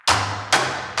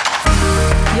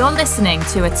You're listening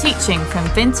to a teaching from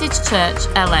Vintage Church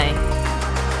LA.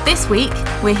 This week,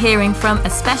 we're hearing from a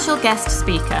special guest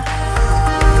speaker.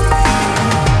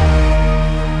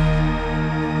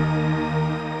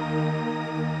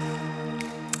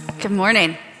 Good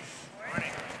morning.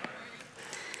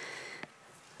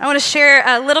 I want to share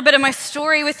a little bit of my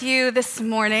story with you this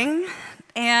morning,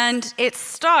 and it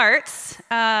starts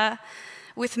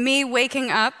with me waking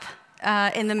up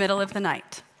in the middle of the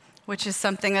night, which is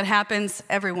something that happens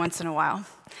every once in a while.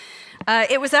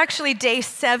 It was actually day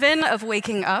 7 of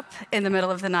waking up in the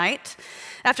middle of the night.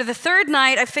 After the 3rd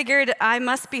night, I figured I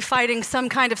must be fighting some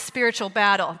kind of spiritual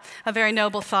battle, a very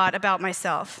noble thought about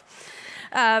myself.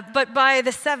 But by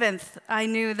the 7th, I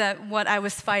knew that what I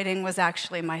was fighting was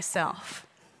actually myself.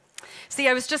 See,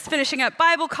 I was just finishing up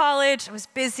Bible college. I was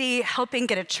busy helping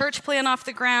get a church plan off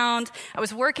the ground. I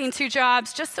was working 2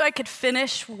 jobs just so I could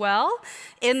finish well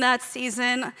in that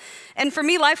season. And for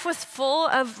me, life was full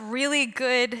of really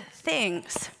good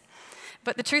things.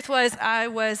 But the truth was, I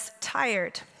was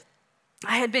tired.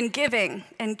 I had been giving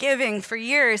and giving for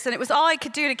years, and it was all I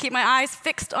could do to keep my eyes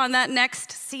fixed on that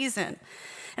next season.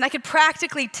 And I could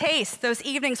practically taste those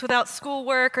evenings without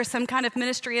schoolwork or some kind of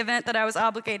ministry event that I was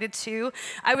obligated to.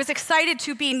 I was excited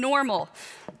to be normal,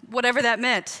 whatever that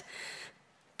meant.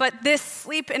 But this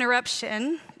sleep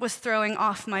interruption was throwing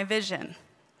off my vision.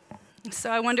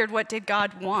 So I wondered, what did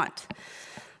God want?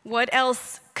 What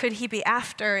else could he be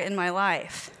after in my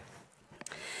life?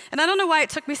 And I don't know why it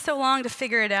took me so long to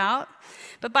figure it out,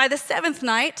 but by the 7th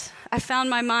night, I found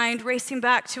my mind racing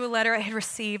back to a letter I had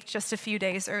received just a few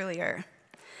days earlier.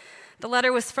 The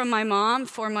letter was from my mom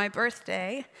for my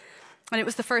birthday, and it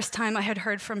was the first time I had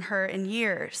heard from her in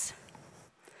years.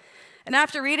 And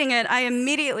after reading it, I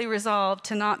immediately resolved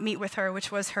to not meet with her,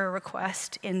 which was her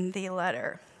request in the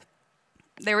letter.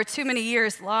 There were too many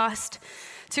years lost,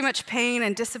 too much pain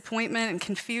and disappointment and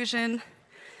confusion.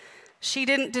 She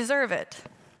didn't deserve it.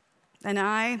 And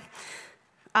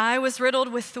I was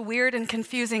riddled with the weird and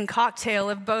confusing cocktail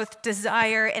of both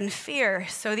desire and fear,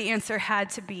 so the answer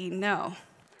had to be no.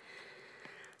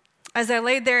 As I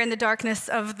laid there in the darkness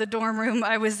of the dorm room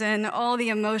I was in, all the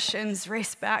emotions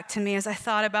raced back to me as I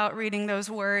thought about reading those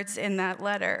words in that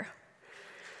letter.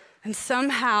 And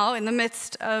somehow, in the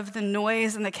midst of the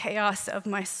noise and the chaos of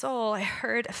my soul, I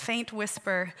heard a faint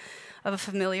whisper of a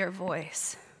familiar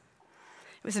voice.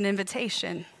 It was an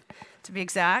invitation, to be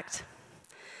exact.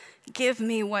 Give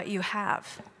me what you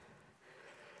have.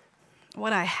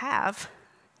 What I have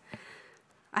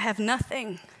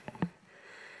nothing.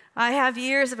 I have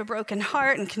years of a broken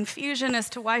heart and confusion as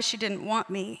to why she didn't want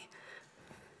me.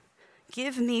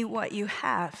 Give me what you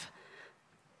have,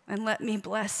 and let me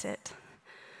bless it.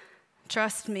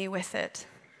 Trust me with it,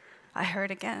 I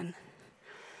heard again.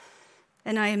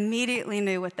 And I immediately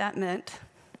knew what that meant.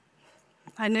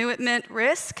 I knew it meant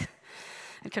risk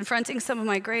and confronting some of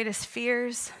my greatest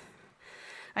fears.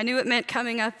 I knew it meant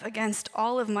coming up against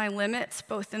all of my limits,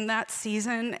 both in that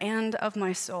season and of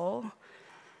my soul.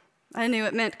 I knew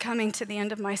it meant coming to the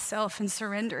end of myself and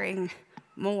surrendering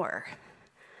more.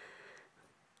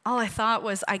 All I thought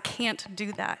was, I can't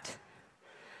do that.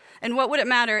 And what would it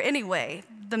matter anyway?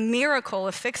 The miracle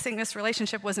of fixing this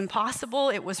relationship was impossible,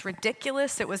 it was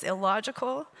ridiculous, it was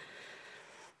illogical.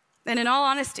 And in all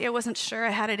honesty, I wasn't sure I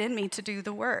had it in me to do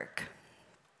the work.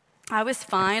 I was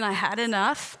fine, I had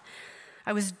enough,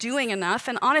 I was doing enough,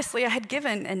 and honestly, I had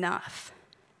given enough.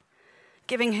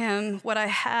 Giving him what I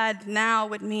had now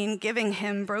would mean giving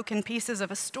him broken pieces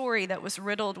of a story that was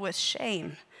riddled with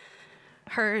shame,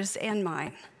 hers and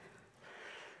mine.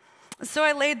 So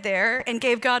I laid there and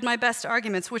gave God my best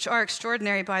arguments, which are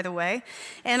extraordinary, by the way.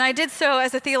 And I did so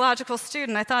as a theological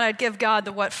student. I thought I'd give God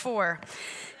the what for.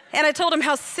 And I told him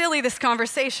how silly this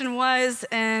conversation was,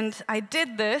 and I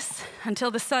did this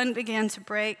until the sun began to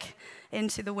break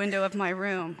into the window of my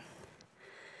room.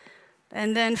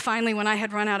 And then finally, when I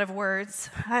had run out of words,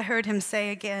 I heard him say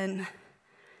again,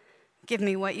 give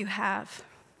me what you have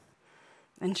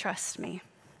and trust me.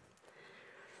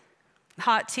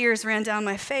 Hot tears ran down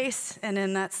my face, and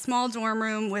in that small dorm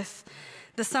room with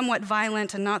the somewhat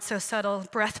violent and not so subtle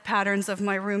breath patterns of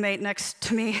my roommate next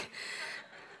to me,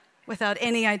 without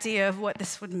any idea of what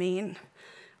this would mean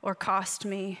or cost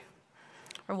me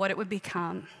or what it would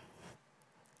become,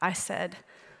 I said,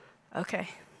 okay.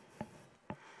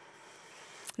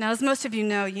 Now, as most of you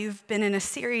know, you've been in a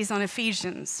series on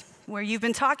Ephesians where you've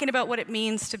been talking about what it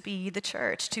means to be the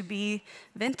church, to be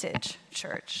Vintage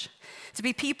Church, to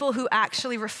be people who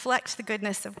actually reflect the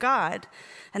goodness of God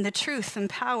and the truth and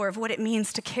power of what it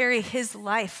means to carry his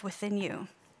life within you.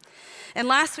 And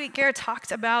last week, Garrett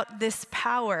talked about this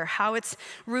power, how it's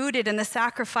rooted in the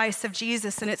sacrifice of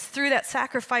Jesus. And it's through that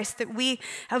sacrifice that we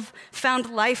have found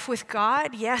life with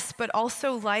God, yes, but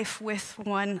also life with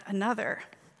one another.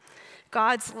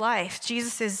 God's life,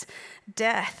 Jesus'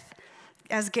 death,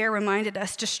 as Gare reminded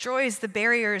us, destroys the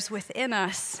barriers within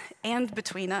us and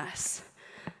between us.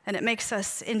 And it makes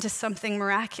us into something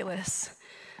miraculous,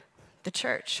 the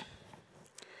church.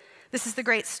 This is the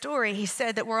great story, he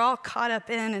said, that we're all caught up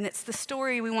in, and it's the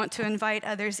story we want to invite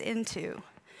others into.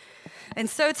 And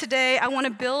so today, I want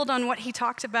to build on what he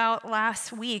talked about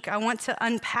last week. I want to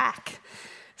unpack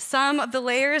some of the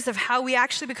layers of how we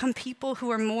actually become people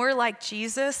who are more like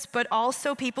Jesus, but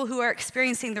also people who are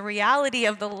experiencing the reality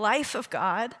of the life of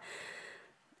God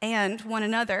and one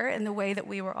another in the way that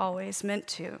we were always meant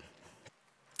to.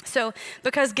 So,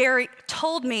 because Gary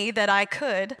told me that I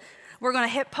could, we're going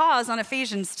to hit pause on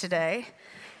Ephesians today.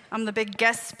 I'm the big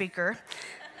guest speaker.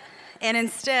 And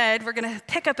instead, we're going to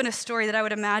pick up in a story that I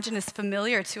would imagine is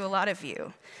familiar to a lot of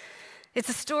you. It's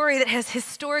a story that has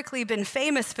historically been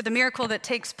famous for the miracle that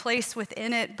takes place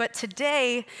within it. But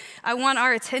today, I want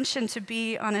our attention to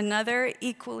be on another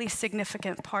equally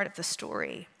significant part of the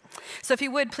story. So if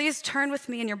you would, please turn with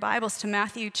me in your Bibles to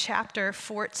Matthew chapter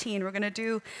 14. We're going to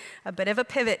do a bit of a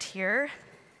pivot here.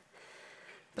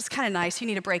 It's kind of nice. You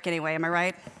need a break anyway, am I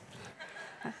right?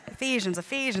 Ephesians.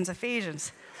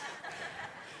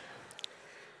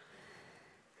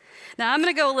 Now, I'm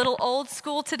going to go a little old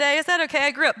school today. Is that okay?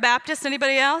 I grew up Baptist.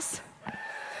 Anybody else?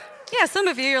 Yeah, some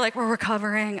of you are like, we're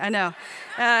recovering. I know.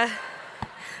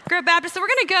 Grew up Baptist. So we're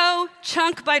going to go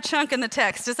chunk by chunk in the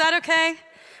text. Is that okay?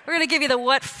 We're going to give you the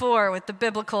what for with the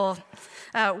biblical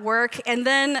work, and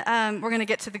then we're going to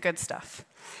get to the good stuff.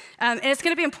 And it's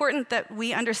going to be important that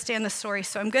we understand the story,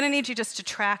 so I'm going to need you just to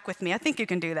track with me. I think you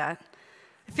can do that.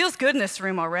 It feels good in this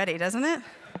room already, doesn't it?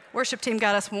 Worship team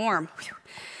got us warm.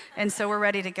 And so we're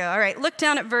ready to go. All right, look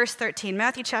down at verse 13,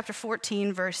 Matthew chapter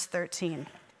 14, verse 13.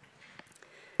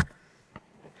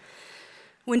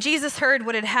 When Jesus heard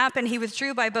what had happened, he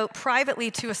withdrew by boat privately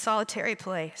to a solitary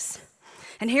place.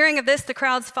 And hearing of this, the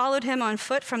crowds followed him on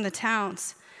foot from the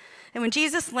towns. And when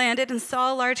Jesus landed and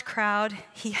saw a large crowd,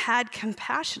 he had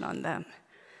compassion on them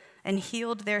and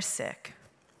healed their sick.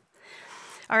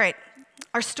 All right,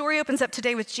 our story opens up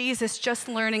today with Jesus just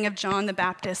learning of John the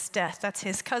Baptist's death. That's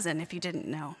his cousin, if you didn't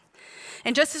know.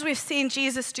 And just as we've seen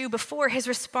Jesus do before, his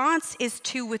response is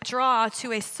to withdraw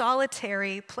to a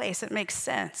solitary place. It makes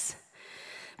sense.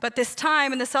 But this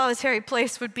time in the solitary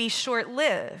place would be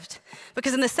short-lived.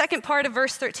 Because in the second part of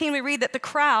verse 13, we read that the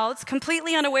crowds,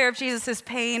 completely unaware of Jesus'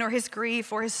 pain or his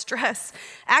grief or his stress,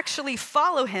 actually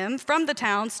follow him from the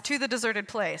towns to the deserted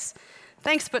place.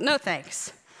 Thanks, but no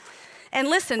thanks. And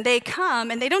listen, they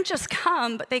come, and they don't just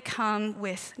come, but they come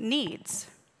with needs.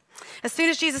 As soon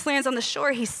as Jesus lands on the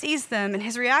shore, he sees them, and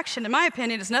his reaction, in my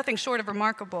opinion, is nothing short of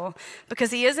remarkable, because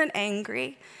he isn't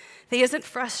angry, he isn't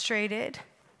frustrated,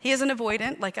 he isn't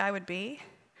avoidant like I would be.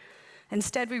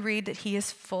 Instead, we read that he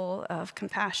is full of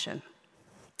compassion.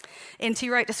 N.T.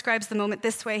 Wright describes the moment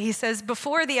this way. He says,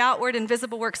 before the outward and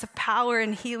visible works of power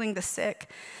in healing the sick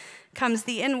comes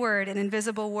the inward and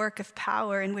invisible work of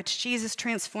power in which Jesus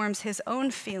transforms his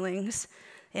own feelings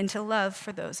into love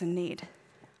for those in need.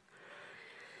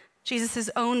 Jesus'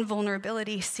 own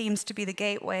vulnerability seems to be the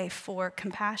gateway for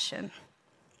compassion.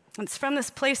 And it's from this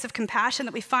place of compassion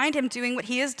that we find him doing what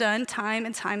he has done time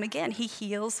and time again. He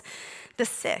heals the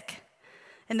sick.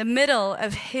 In the middle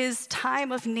of his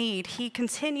time of need, he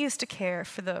continues to care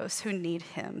for those who need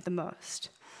him the most.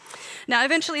 Now,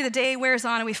 eventually the day wears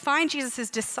on, and we find Jesus'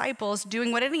 disciples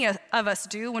doing what any of us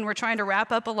do when we're trying to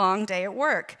wrap up a long day at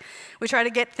work. We try to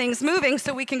get things moving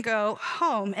so we can go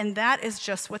home, and that is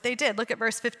just what they did. Look at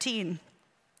verse 15.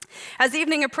 As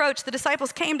evening approached, the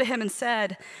disciples came to him and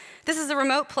said, this is a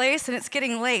remote place and it's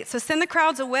getting late, so send the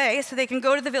crowds away so they can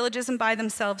go to the villages and buy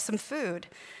themselves some food.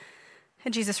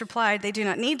 And Jesus replied, they do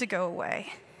not need to go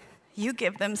away. You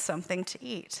give them something to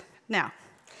eat. Now,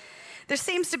 there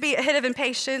seems to be a hint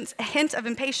of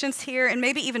impatience here, and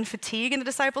maybe even fatigue in the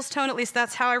disciples' tone. At least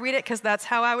that's how I read it, because that's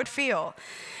how I would feel.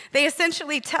 They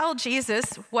essentially tell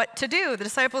Jesus what to do. The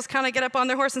disciples kind of get up on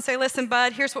their horse and say, listen,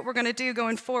 bud, here's what we're going to do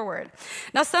going forward.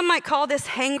 Now, some might call this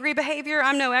hangry behavior.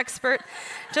 I'm no expert.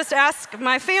 Just ask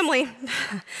my family.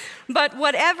 But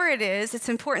whatever it is, it's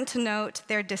important to note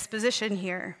their disposition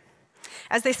here.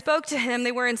 As they spoke to him,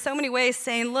 they were in so many ways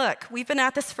saying, look, we've been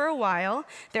at this for a while.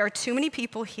 There are too many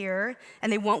people here,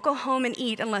 and they won't go home and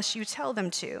eat unless you tell them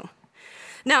to.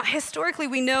 Now, historically,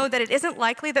 we know that it isn't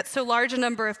likely that so large a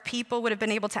number of people would have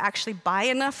been able to actually buy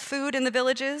enough food in the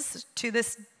villages to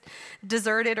this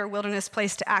deserted or wilderness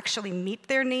place to actually meet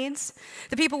their needs.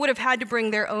 The people would have had to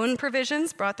bring their own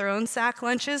provisions, brought their own sack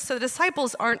lunches, so the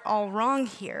disciples aren't all wrong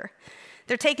here.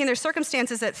 They're taking their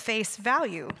circumstances at face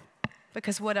value,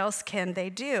 because what else can they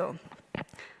do?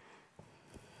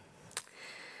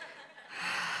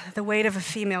 The weight of a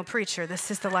female preacher. This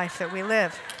is the life that we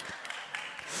live.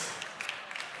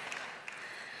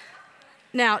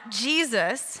 Now,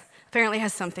 Jesus apparently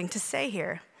has something to say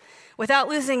here. Without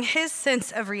losing his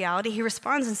sense of reality, he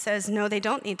responds and says, no, they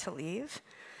don't need to leave.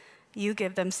 You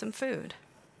give them some food.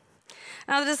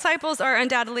 Now, the disciples are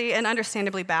undoubtedly and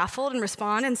understandably baffled and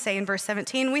respond and say in verse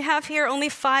 17, we have here only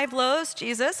 5 loaves,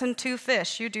 Jesus, and 2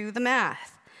 fish. You do the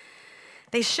math.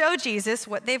 They show Jesus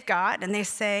what they've got, and they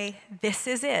say, this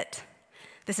is it.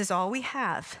 This is all we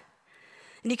have.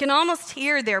 And you can almost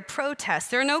hear their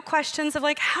protest. There are no questions of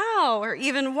like, how or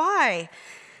even why.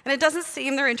 And it doesn't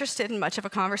seem they're interested in much of a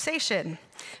conversation.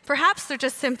 Perhaps they're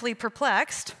just simply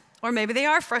perplexed, or maybe they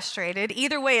are frustrated.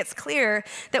 Either way, it's clear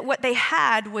that what they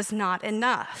had was not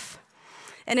enough.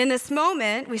 And in this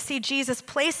moment, we see Jesus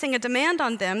placing a demand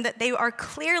on them that they are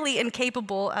clearly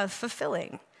incapable of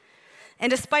fulfilling. And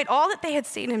despite all that they had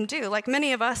seen him do, like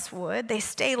many of us would, they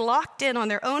stay locked in on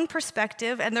their own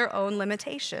perspective and their own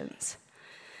limitations.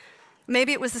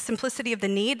 Maybe it was the simplicity of the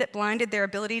need that blinded their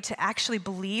ability to actually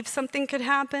believe something could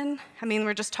happen. I mean,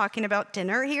 we're just talking about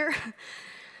dinner here.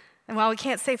 And while we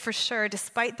can't say for sure,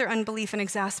 despite their unbelief and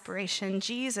exasperation,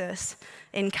 Jesus,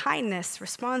 in kindness,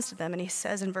 responds to them, and he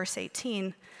says in verse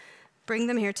 18, bring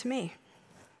them here to me.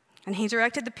 And he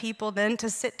directed the people then to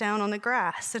sit down on the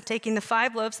grass. And taking the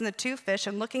 5 loaves and the 2 fish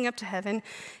and looking up to heaven,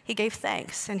 he gave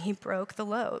thanks and he broke the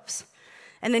loaves.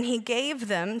 And then he gave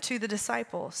them to the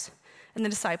disciples, and the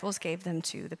disciples gave them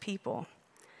to the people.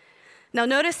 Now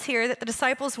notice here that the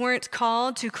disciples weren't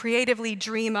called to creatively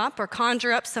dream up or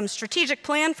conjure up some strategic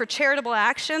plan for charitable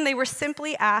action. They were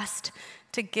simply asked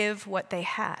to give what they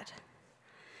had,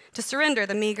 to surrender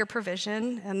the meager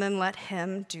provision and then let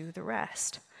him do the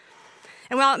rest.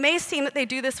 And while it may seem that they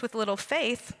do this with little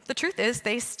faith, the truth is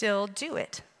they still do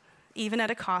it, even at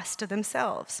a cost to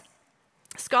themselves.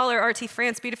 Scholar R.T.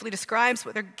 France beautifully describes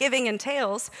what their giving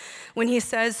entails when he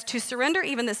says, to surrender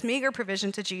even this meager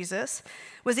provision to Jesus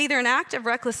was either an act of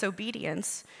reckless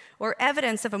obedience or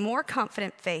evidence of a more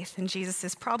confident faith in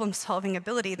Jesus' problem-solving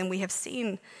ability than we have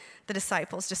seen the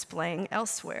disciples displaying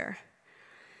elsewhere.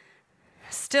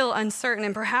 Still uncertain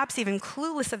and perhaps even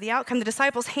clueless of the outcome, the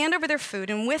disciples hand over their food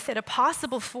and with it a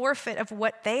possible forfeit of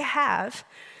what they have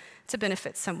to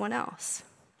benefit someone else.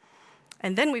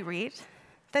 And then we read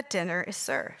that dinner is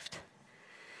served.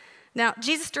 Now,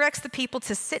 Jesus directs the people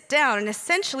to sit down, and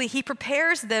essentially he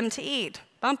prepares them to eat.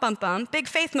 Bum, bum, bum. Big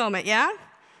faith moment, yeah?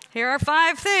 Here are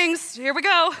 5 things. Here we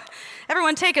go.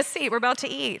 Everyone take a seat. We're about to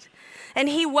eat. And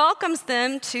he welcomes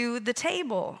them to the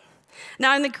table.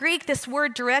 Now, in the Greek, this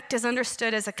word direct is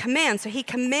understood as a command. So he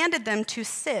commanded them to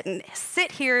sit. And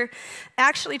sit here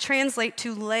actually translate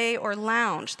to lay or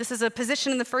lounge. This is a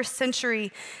position in the first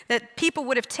century that people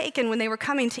would have taken when they were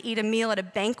coming to eat a meal at a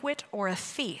banquet or a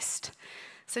feast.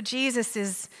 So Jesus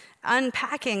is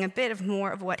unpacking a bit of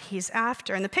more of what he's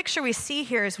after. And the picture we see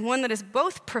here is one that is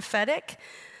both prophetic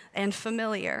and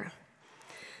familiar.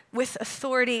 With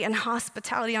authority and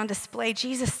hospitality on display,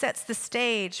 Jesus sets the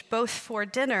stage both for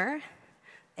dinner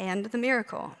and the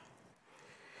miracle.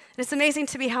 And it's amazing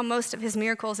to me how most of his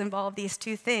miracles involve these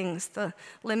 2 things, the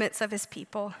limits of his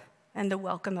people and the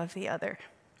welcome of the other.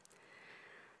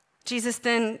 Jesus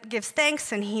then gives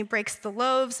thanks and he breaks the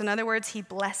loaves. In other words, he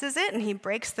blesses it and he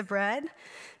breaks the bread.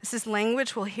 This is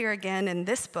language we'll hear again in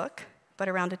this book, but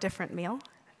around a different meal.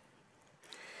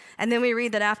 And then we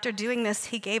read that after doing this,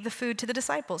 he gave the food to the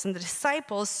disciples, and the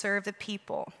disciples served the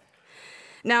people.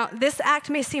 Now, this act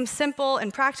may seem simple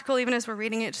and practical, even as we're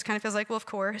reading it, it just kind of feels like, well, of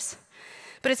course.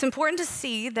 But it's important to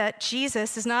see that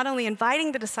Jesus is not only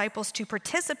inviting the disciples to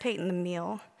participate in the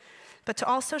meal, but to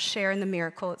also share in the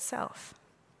miracle itself.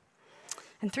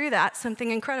 And through that, something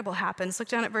incredible happens. Look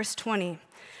down at verse 20.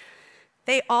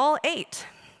 They all ate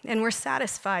and were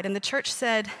satisfied, and the church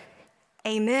said,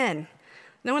 Amen.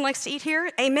 No one likes to eat here?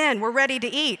 Amen, we're ready to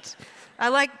eat.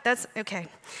 That's okay.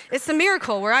 It's a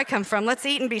miracle where I come from. Let's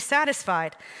eat and be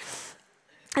satisfied.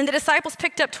 And the disciples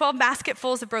picked up 12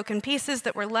 basketfuls of broken pieces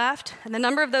that were left, and the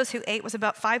number of those who ate was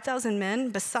about 5,000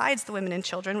 men, besides the women and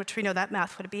children, which we know that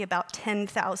math would be about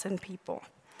 10,000 people.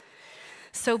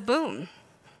 So boom,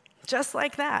 just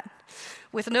like that,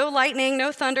 with no lightning,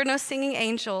 no thunder, no singing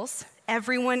angels,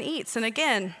 everyone eats. And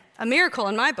again, a miracle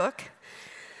in my book.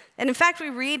 And in fact, we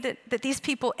read that these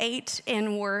people ate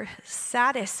and were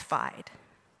satisfied.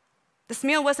 This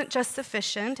meal wasn't just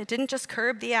sufficient. It didn't just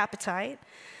curb the appetite.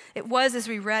 It was, as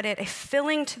we read it, a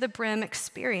filling to the brim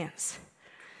experience.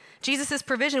 Jesus'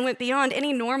 provision went beyond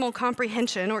any normal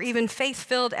comprehension or even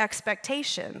faith-filled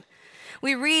expectation.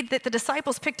 We read that the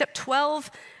disciples picked up 12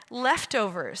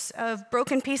 leftovers of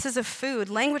broken pieces of food,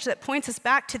 language that points us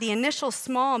back to the initial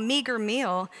small, meager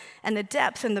meal and the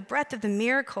depth and the breadth of the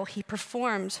miracle he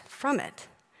performed from it,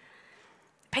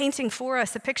 painting for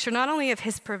us a picture not only of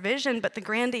his provision, but the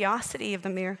grandiosity of the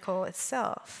miracle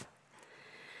itself.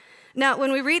 Now,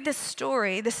 when we read this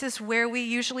story, this is where we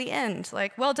usually end.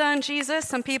 Like, well done, Jesus.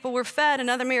 Some people were fed,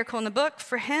 another miracle in the book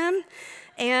for him,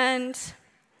 and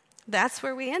that's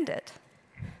where we end it.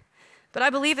 But I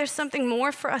believe there's something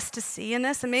more for us to see in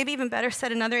this, and maybe even better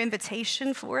said, another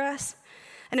invitation for us,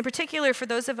 and in particular for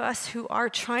those of us who are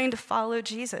trying to follow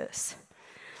Jesus.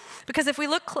 Because if we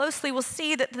look closely, we'll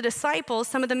see that the disciples,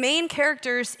 some of the main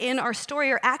characters in our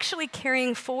story, are actually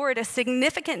carrying forward a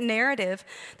significant narrative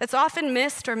that's often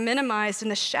missed or minimized in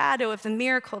the shadow of the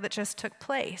miracle that just took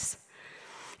place.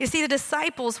 You see, the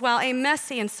disciples, while a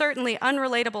messy and certainly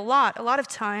unrelatable lot, a lot of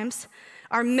times,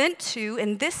 are meant to,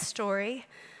 in this story,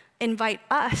 invite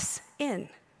us in,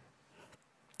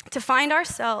 to find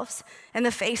ourselves in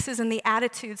the faces and the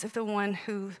attitudes of the one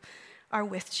who are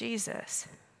with Jesus.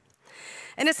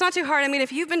 And it's not too hard. I mean,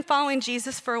 if you've been following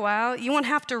Jesus for a while, you won't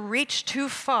have to reach too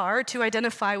far to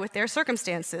identify with their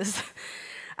circumstances.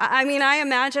 I mean, I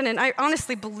imagine, and I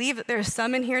honestly believe that there's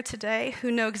some in here today who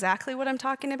know exactly what I'm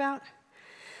talking about.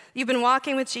 You've been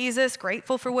walking with Jesus,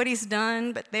 grateful for what he's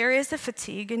done, but there is a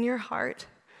fatigue in your heart.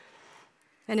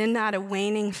 And in that, a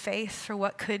waning faith for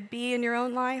what could be in your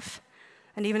own life,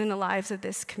 and even in the lives of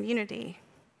this community.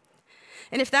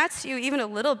 And if that's you even a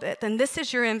little bit, then this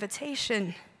is your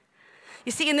invitation.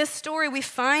 You see, in this story, we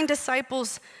find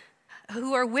disciples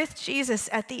who are with Jesus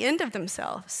at the end of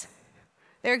themselves.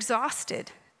 They're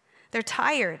exhausted, they're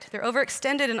tired, they're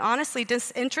overextended and honestly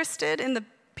disinterested in the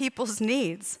people's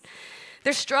needs.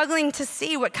 They're struggling to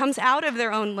see what comes out of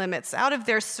their own limits, out of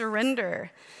their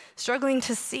surrender, struggling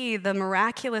to see the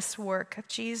miraculous work of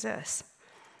Jesus.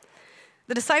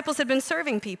 The disciples had been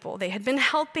serving people. They had been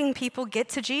helping people get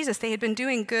to Jesus. They had been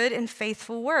doing good and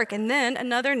faithful work. And then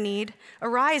another need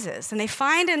arises. And they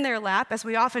find in their lap, as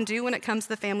we often do when it comes to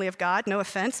the family of God, no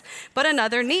offense, but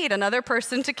another need, another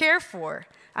person to care for.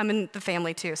 I'm in the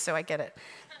family too, so I get it.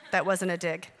 That wasn't a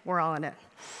dig. We're all in it.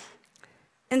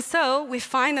 And so we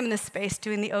find them in this space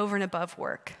doing the over and above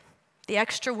work, the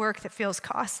extra work that feels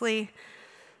costly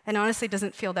and honestly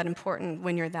doesn't feel that important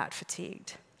when you're that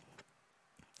fatigued.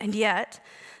 And yet,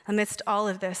 amidst all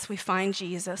of this, we find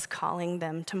Jesus calling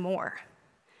them to more.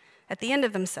 At the end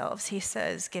of themselves, he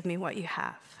says, "Give me what you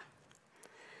have."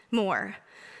 More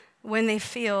when they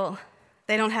feel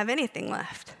they don't have anything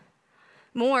left.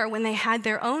 More when they had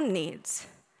their own needs.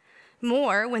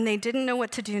 More when they didn't know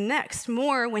what to do next.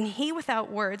 More when he, without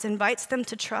words, invites them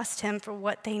to trust him for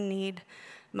what they need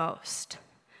most.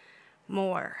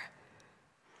 More.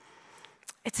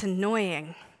 It's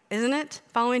annoying, isn't it,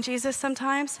 following Jesus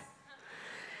sometimes?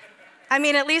 I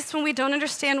mean, at least when we don't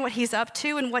understand what he's up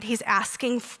to and what he's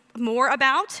asking more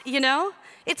about, you know?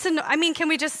 I mean, can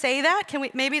we just say that?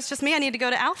 Maybe it's just me, I need to go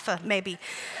to Alpha, maybe.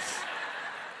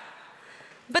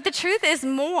 But the truth is,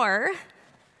 more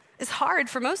is hard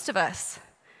for most of us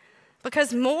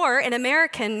because more in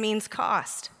American means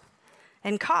cost.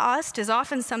 And cost is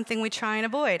often something we try and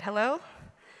avoid. Hello?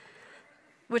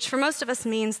 Which for most of us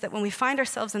means that when we find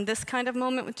ourselves in this kind of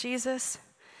moment with Jesus,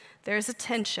 there's a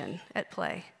tension at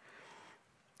play.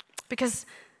 Because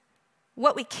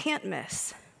what we can't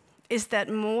miss is that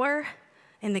more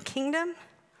in the kingdom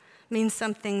means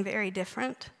something very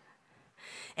different.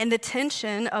 And the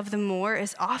tension of the more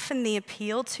is often the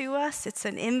appeal to us. It's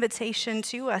an invitation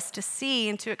to us to see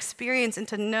and to experience and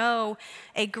to know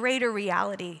a greater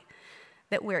reality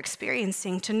that we're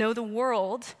experiencing, to know the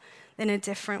world in a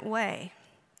different way.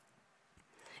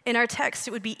 In our text,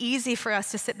 it would be easy for us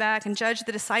to sit back and judge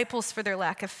the disciples for their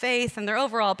lack of faith and their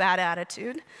overall bad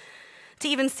attitude, to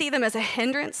even see them as a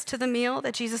hindrance to the meal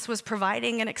that Jesus was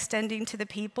providing and extending to the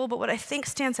people. But what I think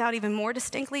stands out even more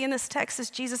distinctly in this text is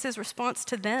Jesus' response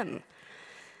to them.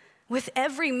 With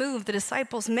every move the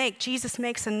disciples make, Jesus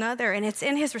makes another, and it's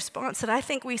in his response that I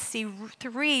think we see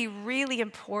three really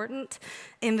important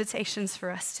invitations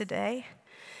for us today.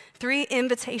 3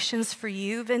 invitations for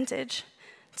you, Vintage,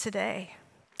 today.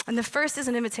 And the first is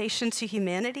an invitation to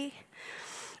humanity.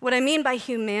 What I mean by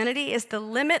humanity is the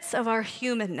limits of our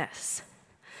humanness.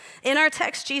 In our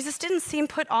text, Jesus didn't seem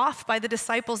put off by the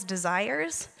disciples'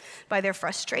 desires, by their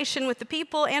frustration with the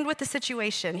people and with the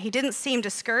situation. He didn't seem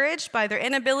discouraged by their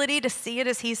inability to see it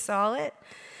as he saw it,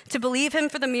 to believe him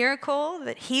for the miracle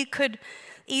that he could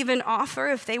even offer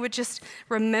if they would just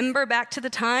remember back to the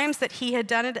times that he had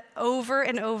done it over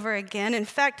and over again. In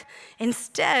fact,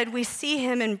 instead, we see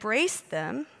him embrace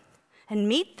them and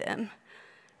meet them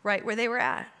right where they were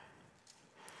at.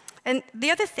 And the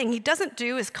other thing he doesn't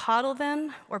do is coddle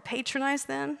them or patronize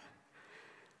them,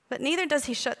 but neither does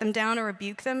he shut them down or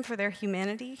rebuke them for their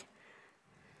humanity.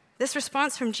 This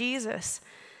response from Jesus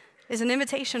is an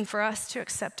invitation for us to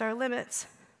accept our limits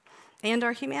and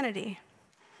our humanity,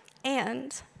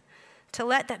 and to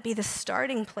let that be the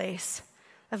starting place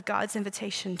of God's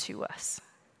invitation to us.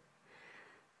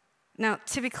 Now,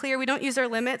 to be clear, we don't use our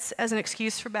limits as an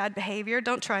excuse for bad behavior.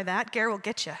 Don't try that. Gare will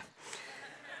get you.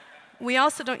 We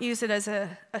also don't use it as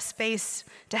a space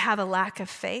to have a lack of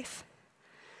faith.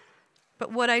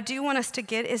 But what I do want us to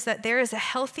get is that there is a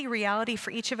healthy reality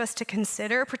for each of us to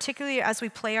consider, particularly as we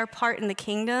play our part in the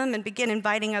kingdom and begin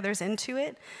inviting others into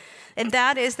it. And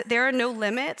that is that there are no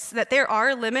limits, that there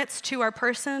are limits to our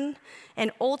person,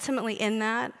 and ultimately in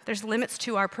that, there's limits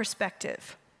to our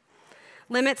perspective.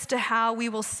 Limits to how we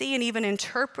will see and even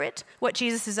interpret what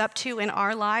Jesus is up to in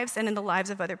our lives and in the lives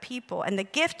of other people. And the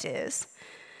gift is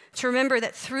to remember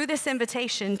that through this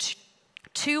invitation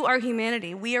to our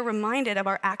humanity, we are reminded of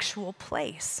our actual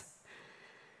place.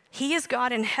 He is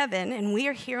God in heaven, and we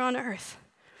are here on earth.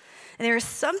 And there is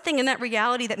something in that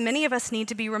reality that many of us need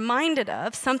to be reminded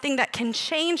of, something that can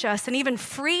change us and even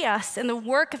free us in the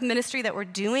work of ministry that we're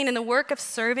doing, in the work of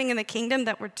serving in the kingdom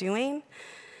that we're doing.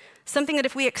 Something that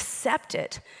if we accept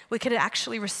it, we could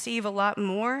actually receive a lot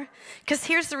more. Because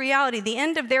here's the reality. The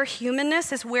end of their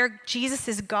humanness is where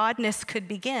Jesus' godness could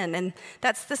begin, and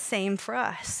that's the same for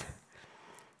us.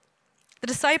 The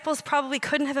disciples probably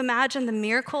couldn't have imagined the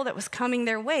miracle that was coming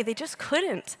their way. They just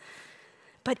couldn't.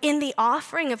 But in the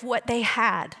offering of what they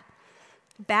had,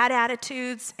 bad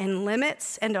attitudes and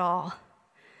limits and all,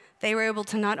 they were able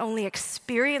to not only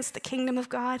experience the kingdom of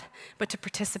God, but to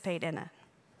participate in it.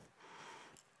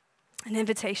 An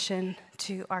invitation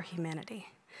to our humanity.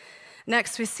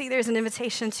 Next, we see there's an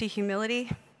invitation to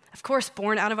humility. Of course,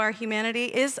 born out of our humanity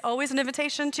is always an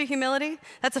invitation to humility.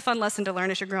 That's a fun lesson to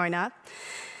learn as you're growing up.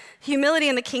 Humility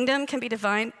in the kingdom can be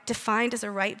defined as a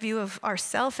right view of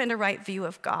ourself and a right view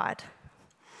of God.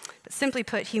 But simply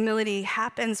put, humility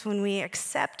happens when we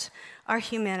accept our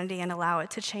humanity and allow it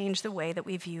to change the way that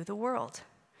we view the world.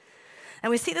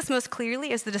 And we see this most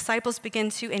clearly as the disciples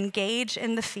begin to engage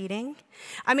in the feeding.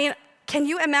 I mean, can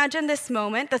you imagine this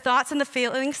moment, the thoughts and the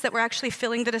feelings that were actually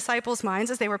filling the disciples' minds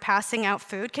as they were passing out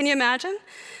food? Can you imagine?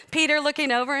 Peter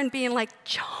looking over and being like,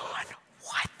 John,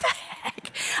 what the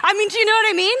heck? I mean, do you know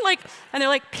what I mean? Like, and they're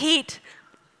like, Pete,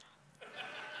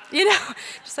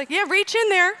 just like, yeah, reach in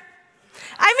there.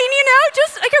 I mean,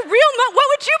 just like a real, what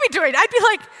would you be doing? I'd be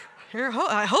like, here,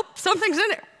 I hope something's in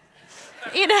there.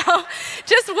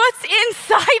 Just what's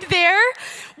inside there,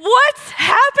 what's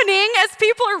happening as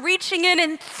people are reaching in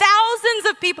and thousands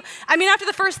of people. I mean, after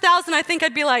the first 1,000, I think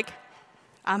I'd be like,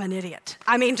 I'm an idiot.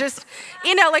 I mean, just,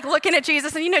 like looking at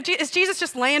Jesus and, is Jesus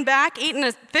just laying back eating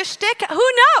a fish stick? Who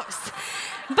knows?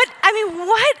 But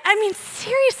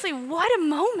seriously, what a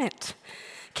moment.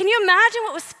 Can you imagine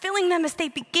what was filling them as they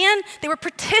were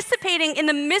participating in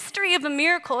the mystery of a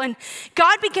miracle, and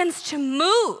God begins to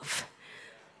move.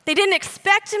 They didn't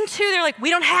expect him to. They're like, we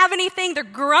don't have anything. They're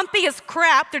grumpy as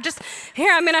crap. They're just,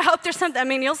 here, I hope there's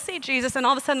something. You'll see Jesus, and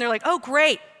all of a sudden they're like, oh,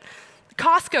 great,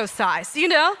 Costco size,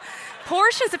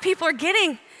 Portions that people are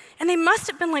getting. And they must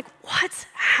have been like, what's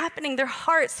happening? Their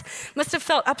hearts must have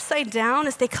felt upside down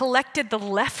as they collected the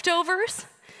leftovers.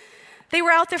 They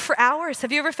were out there for hours.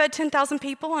 Have you ever fed 10,000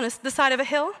 people on the side of a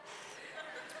hill?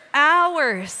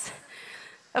 Hours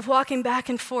of walking back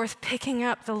and forth, picking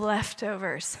up the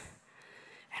leftovers.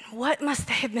 And what must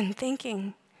they have been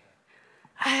thinking?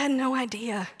 I had no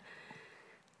idea.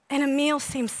 And a meal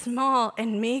seemed small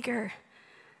and meager,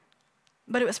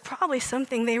 but it was probably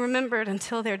something they remembered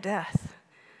until their death.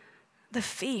 The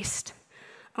feast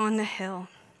on the hill.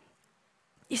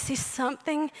 You see,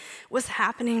 something was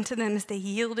happening to them as they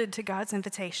yielded to God's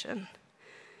invitation,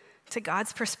 to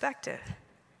God's perspective.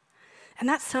 And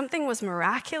that something was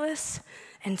miraculous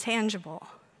and tangible.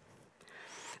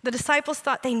 The disciples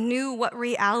thought they knew what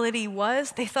reality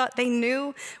was. They thought they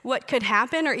knew what could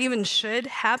happen or even should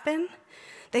happen.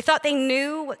 They thought they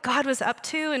knew what God was up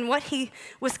to and what he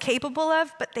was capable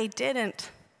of, but they didn't.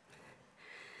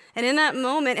 And in that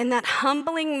moment, in that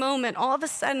humbling moment, all of a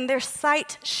sudden their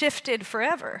sight shifted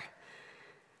forever.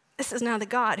 This is now the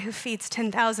God who feeds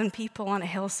 10,000 people on a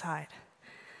hillside.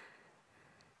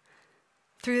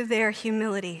 Through their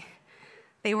humility,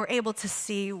 they were able to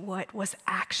see what was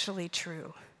actually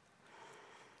true.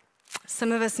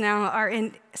 Some of us now are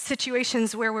in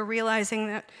situations where we're realizing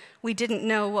that we didn't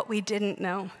know what we didn't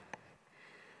know,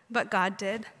 but God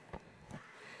did.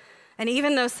 And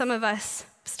even though some of us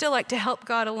still like to help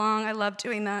God along, I love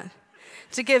doing that,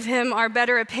 to give him our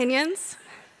better opinions,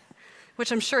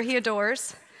 which I'm sure he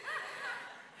adores,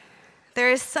 there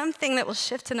is something that will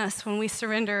shift in us when we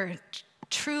surrender,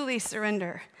 truly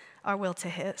surrender our will to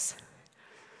his.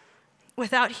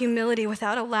 Without humility,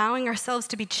 without allowing ourselves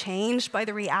to be changed by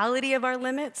the reality of our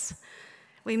limits,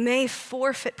 we may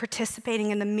forfeit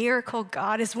participating in the miracle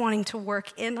God is wanting to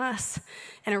work in us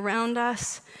and around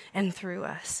us and through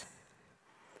us.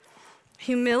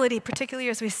 Humility, particularly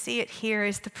as we see it here,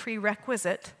 is the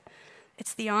prerequisite.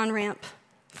 It's the on-ramp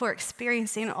for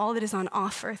experiencing all that is on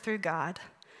offer through God.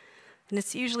 And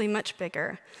it's usually much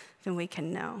bigger than we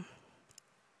can know.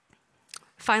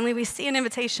 Finally, we see an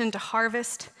invitation to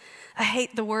harvest. I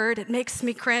hate the word. It makes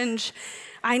me cringe.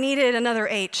 I needed another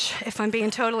H, if I'm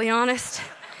being totally honest.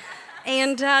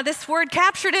 And this word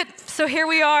captured it, so here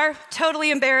we are, totally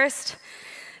embarrassed.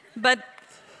 But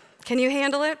can you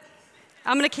handle it?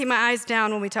 I'm going to keep my eyes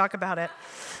down when we talk about it.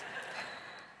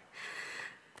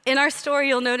 In our story,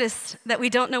 you'll notice that we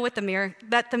don't know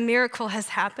that the miracle has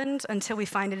happened until we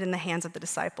find it in the hands of the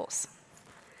disciples.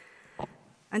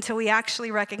 Until we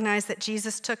actually recognize that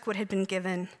Jesus took what had been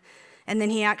given, and then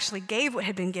he actually gave what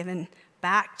had been given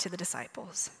back to the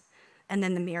disciples. And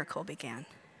then the miracle began.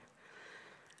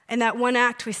 In that one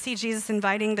act, we see Jesus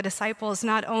inviting the disciples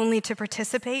not only to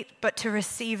participate, but to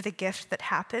receive the gift that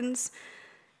happens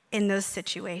in those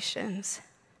situations.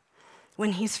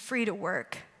 When he's free to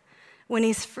work, when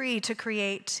he's free to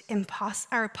create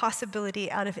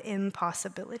possibility out of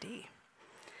impossibility.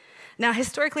 Now,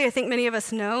 historically, I think many of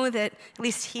us know that, at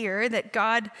least here, that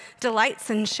God delights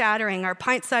in shattering our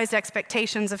pint-sized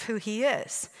expectations of who he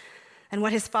is and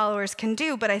what his followers can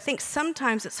do. But I think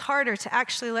sometimes it's harder to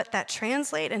actually let that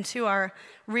translate into our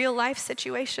real-life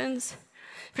situations,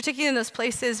 particularly in those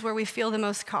places where we feel the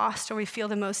most cost or we feel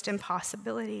the most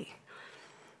impossibility.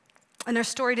 In our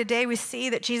story today, we see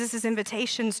that Jesus'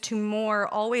 invitations to more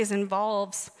always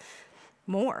involves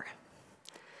more.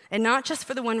 And not just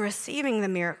for the one receiving the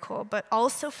miracle, but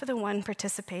also for the one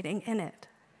participating in it.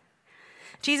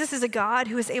 Jesus is a God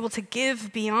who is able to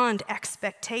give beyond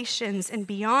expectations and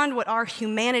beyond what our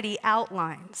humanity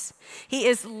outlines. He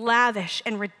is lavish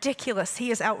and ridiculous. He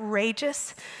is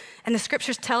outrageous. And the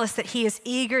scriptures tell us that he is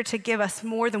eager to give us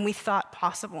more than we thought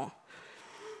possible.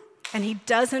 And he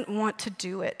doesn't want to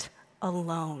do it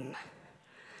alone.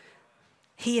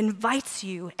 He invites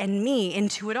you and me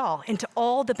into it all, into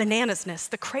all the bananasness,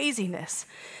 the craziness.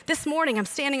 This morning, I'm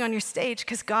standing on your stage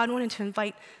because God wanted to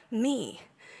invite me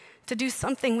to do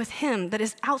something with him that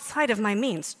is outside of my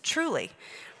means, truly.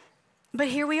 But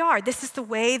here we are. This is the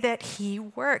way that he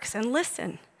works. And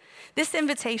listen, this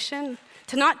invitation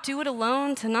to not do it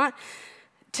alone,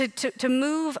 to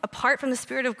move apart from the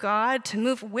Spirit of God, to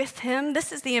move with him,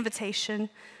 this is the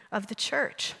invitation of the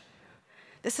church.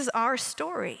 This is our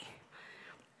story.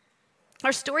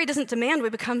 Our story doesn't demand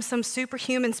we become some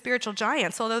superhuman spiritual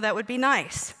giants, although that would be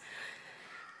nice.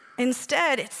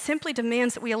 Instead, it simply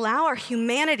demands that we allow our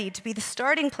humanity to be the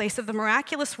starting place of the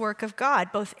miraculous work of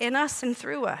God, both in us and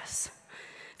through us.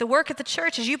 The work at the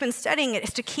church, as you've been studying it,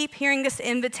 is to keep hearing this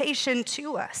invitation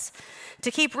to us, to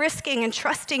keep risking and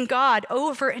trusting God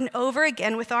over and over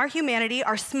again with our humanity,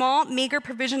 our small, meager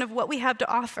provision of what we have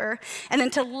to offer, and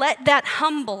then to let that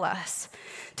humble us,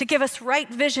 to give us right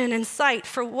vision and sight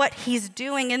for what he's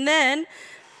doing, and then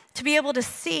to be able to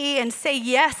see and say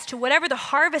yes to whatever the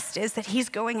harvest is that he's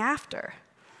going after.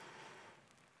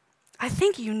 I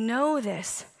think you know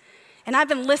this, and I've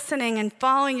been listening and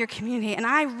following your community, and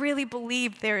I really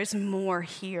believe there is more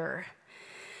here.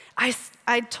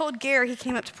 I told Gary, he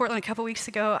came up to Portland a couple weeks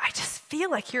ago, I just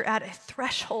feel like you're at a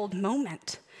threshold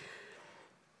moment,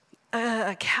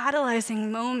 a catalyzing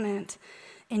moment,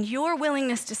 and your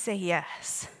willingness to say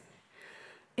yes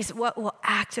is what will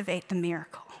activate the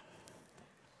miracle.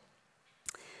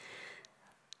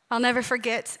 I'll never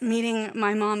forget meeting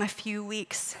my mom a few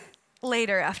weeks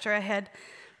later after I had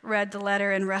read the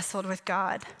letter and wrestled with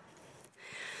God.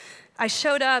 I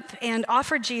showed up and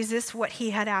offered Jesus what he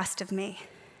had asked of me,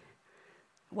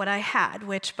 what I had,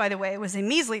 which, by the way, was a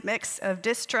measly mix of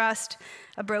distrust,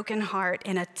 a broken heart,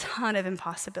 and a ton of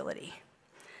impossibility.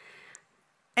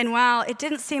 And while it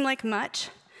didn't seem like much,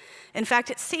 in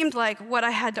fact, it seemed like what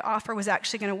I had to offer was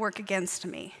actually going to work against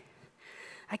me.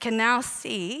 I can now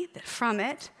see that from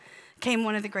it, came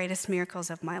one of the greatest miracles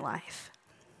of my life.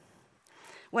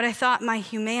 What I thought my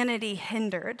humanity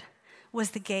hindered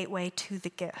was the gateway to the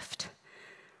gift.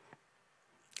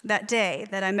 That day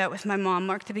that I met with my mom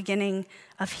marked the beginning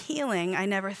of healing I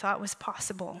never thought was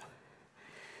possible,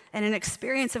 and an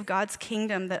experience of God's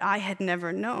kingdom that I had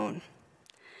never known.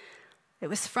 It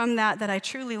was from that I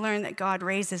truly learned that God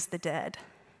raises the dead.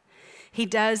 He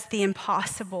does the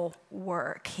impossible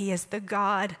work. He is the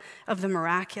God of the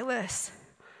miraculous.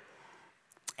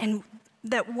 And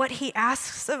that what he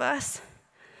asks of us,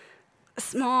 a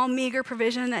small, meager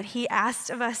provision that he asks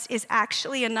of us, is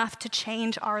actually enough to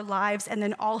change our lives and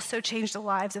then also change the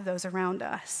lives of those around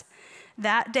us.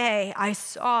 That day, I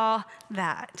saw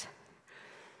that.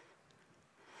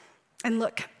 And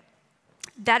look,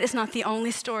 that is not the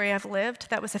only story I've lived.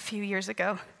 That was a few years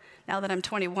ago, now that I'm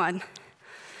 21.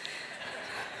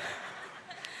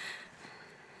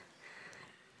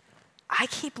 I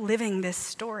keep living this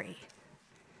story.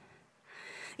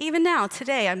 Even now,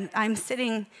 today, I'm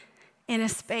sitting in a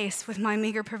space with my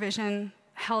meager provision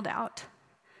held out,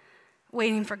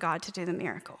 waiting for God to do the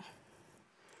miracle.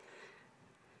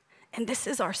 And this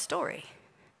is our story.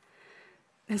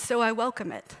 And so I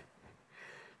welcome it,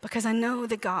 because I know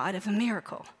the God of a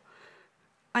miracle.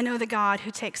 I know the God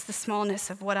who takes the smallness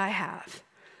of what I have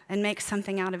and makes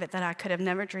something out of it that I could have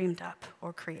never dreamed up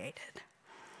or created.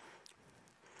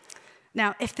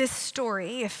 Now, if this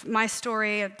story, if my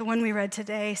story, the one we read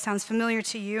today, sounds familiar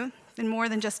to you in more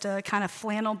than just a kind of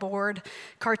flannel board,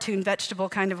 cartoon vegetable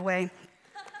kind of way,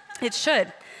 it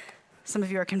should. Some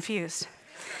of you are confused.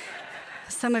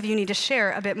 Some of you need to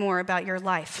share a bit more about your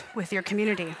life with your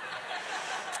community,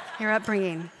 your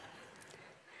upbringing.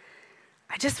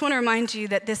 I just want to remind you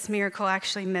that this miracle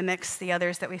actually mimics the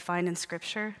others that we find in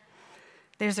Scripture.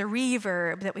 There's a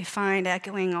reverb that we find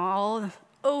echoing all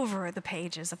over the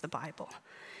pages of the Bible.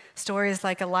 Stories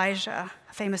like Elijah,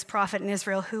 a famous prophet in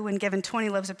Israel who, when given 20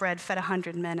 loaves of bread, fed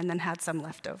 100 men and then had some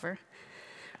left over.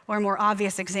 Or a more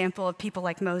obvious example of people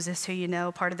like Moses, who you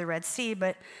know, part of the Red Sea,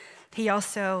 but he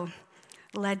also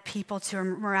led people to a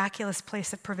miraculous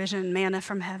place of provision, manna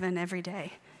from heaven every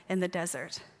day in the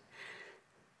desert.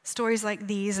 Stories like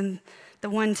these and the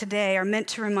one today are meant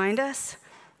to remind us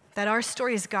that our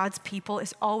story as God's people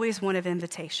is always one of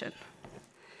invitation.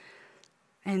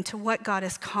 And to what God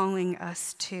is calling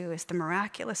us to is the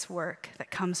miraculous work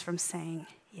that comes from saying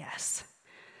yes.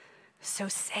 So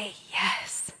say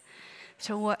yes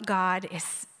to what God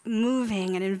is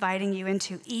moving and inviting you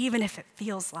into, even if it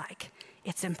feels like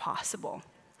it's impossible.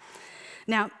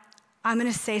 Now, I'm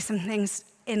going to say some things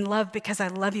in love because I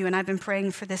love you and I've been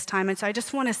praying for this time. And so I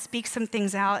just want to speak some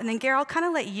things out. And then, Gary, I'll kind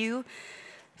of let you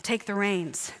take the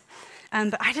reins.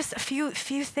 But I just, a few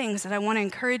things that I want to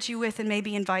encourage you with and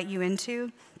maybe invite you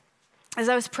into. As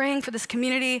I was praying for this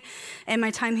community and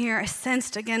my time here, I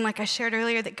sensed, again, like I shared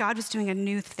earlier, that God was doing a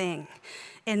new thing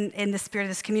in the spirit of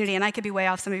this community. And I could be way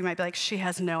off. Some of you might be like, she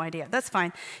has no idea. That's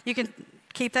fine. You can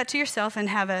keep that to yourself and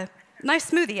have a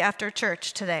nice smoothie after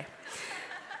church today.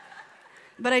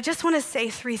 But I just want to say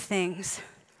three things.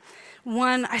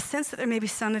 One, I sense that there may be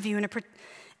some of you,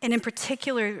 and in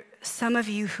particular, some of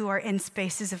you who are in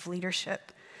spaces of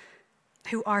leadership,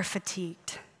 who are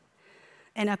fatigued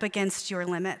and up against your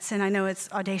limits. And I know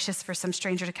it's audacious for some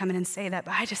stranger to come in and say that,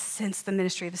 but I just sense the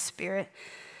ministry of the Spirit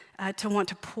to want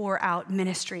to pour out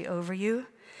ministry over you.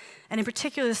 And in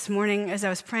particular this morning, as I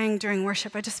was praying during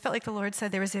worship, I just felt like the Lord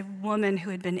said there was a woman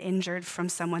who had been injured from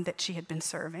someone that she had been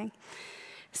serving.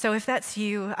 So if that's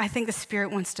you, I think the Spirit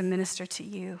wants to minister to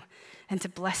you and to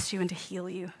bless you and to heal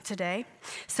you today.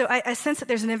 So I sense that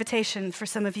there's an invitation for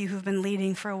some of you who've been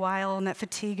leading for a while and that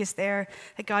fatigue is there,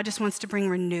 that God just wants to bring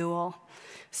renewal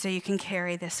so you can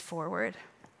carry this forward.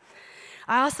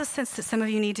 I also sense that some of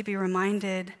you need to be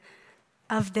reminded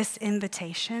of this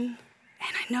invitation.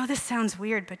 And I know this sounds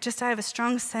weird, but just I have a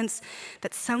strong sense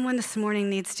that someone this morning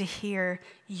needs to hear,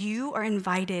 you are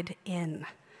invited in.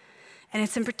 And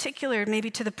it's in particular maybe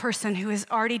to the person who has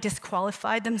already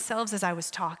disqualified themselves as I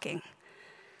was talking.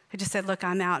 Who just said, look,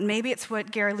 I'm out. And maybe it's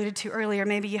what Gary alluded to earlier.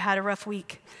 Maybe you had a rough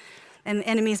week and the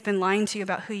enemy's been lying to you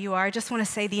about who you are. I just want to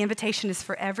say the invitation is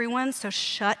for everyone, so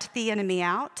shut the enemy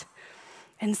out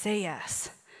and say yes.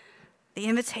 The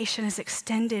invitation is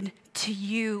extended to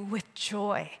you with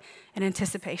joy and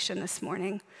anticipation this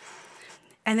morning.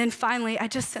 And then finally, I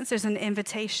just sense there's an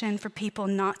invitation for people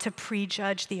not to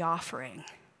prejudge the offering.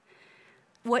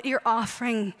 What you're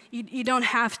offering, you don't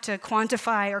have to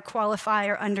quantify or qualify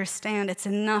or understand. It's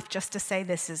enough just to say,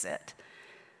 this is it.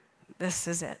 This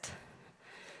is it.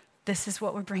 This is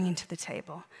what we're bringing to the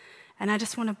table. And I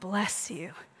just want to bless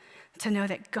you to know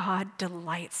that God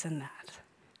delights in that.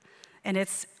 And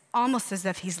it's almost as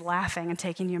if he's laughing and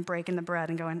taking you and breaking the bread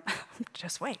and going,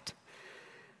 just wait.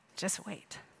 Just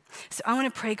wait. So I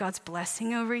want to pray God's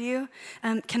blessing over you.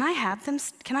 Can I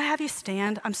have you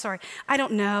stand? I'm sorry. I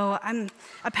don't know. I'm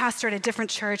a pastor at a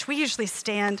different church. We usually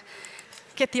stand,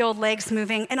 get the old legs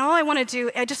moving. And all I want to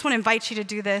do, I just want to invite you to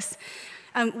do this.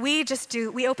 We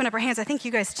open up our hands, I think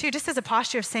you guys too, just as a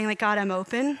posture of saying, like, God, I'm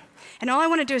open. And all I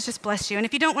want to do is just bless you. And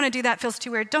if you don't want to do that, feels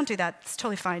too weird, don't do that. It's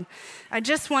totally fine. I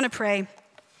just want to pray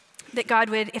that God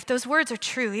would, if those words are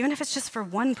true, even if it's just for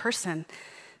one person,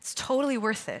 it's totally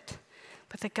worth it.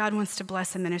 But that God wants to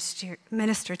bless and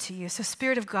minister to you. So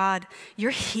Spirit of God,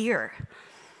 you're here.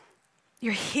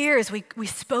 You're here as we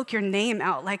spoke your name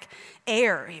out like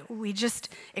air. We just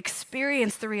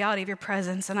experienced the reality of your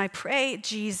presence. And I pray,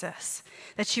 Jesus,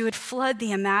 that you would flood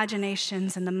the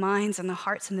imaginations and the minds and the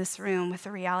hearts in this room with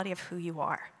the reality of who you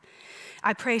are.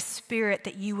 I pray, Spirit,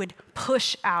 that you would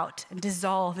push out and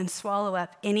dissolve and swallow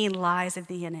up any lies of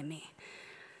the enemy.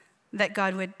 That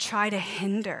God would try to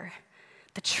hinder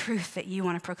the truth that you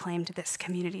want to proclaim to this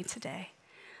community today.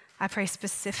 I pray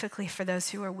specifically for those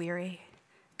who are weary.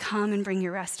 Come and bring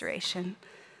your restoration,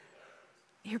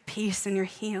 your peace and your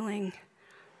healing.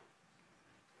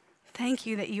 Thank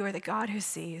you that you are the God who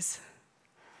sees.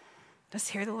 Just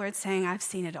hear the Lord saying, I've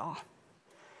seen it all.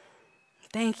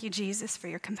 Thank you, Jesus, for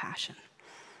your compassion.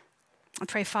 I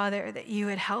pray, Father, that you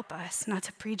would help us not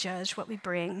to prejudge what we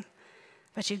bring,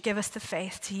 but you'd give us the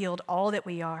faith to yield all that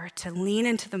we are, to lean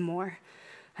into the more,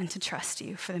 and to trust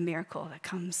you for the miracle that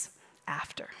comes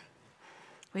after.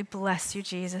 We bless you,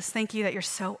 Jesus. Thank you that you're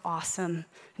so awesome, and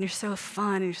you're so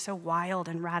fun, and you're so wild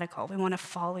and radical. We want to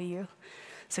follow you.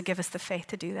 So give us the faith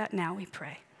to do that now, we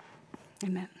pray.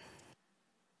 Amen.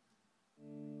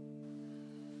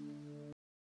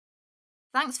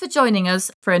 Thanks for joining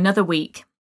us for another week.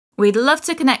 We'd love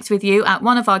to connect with you at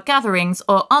one of our gatherings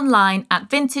or online at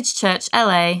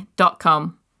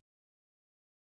vintagechurchla.com.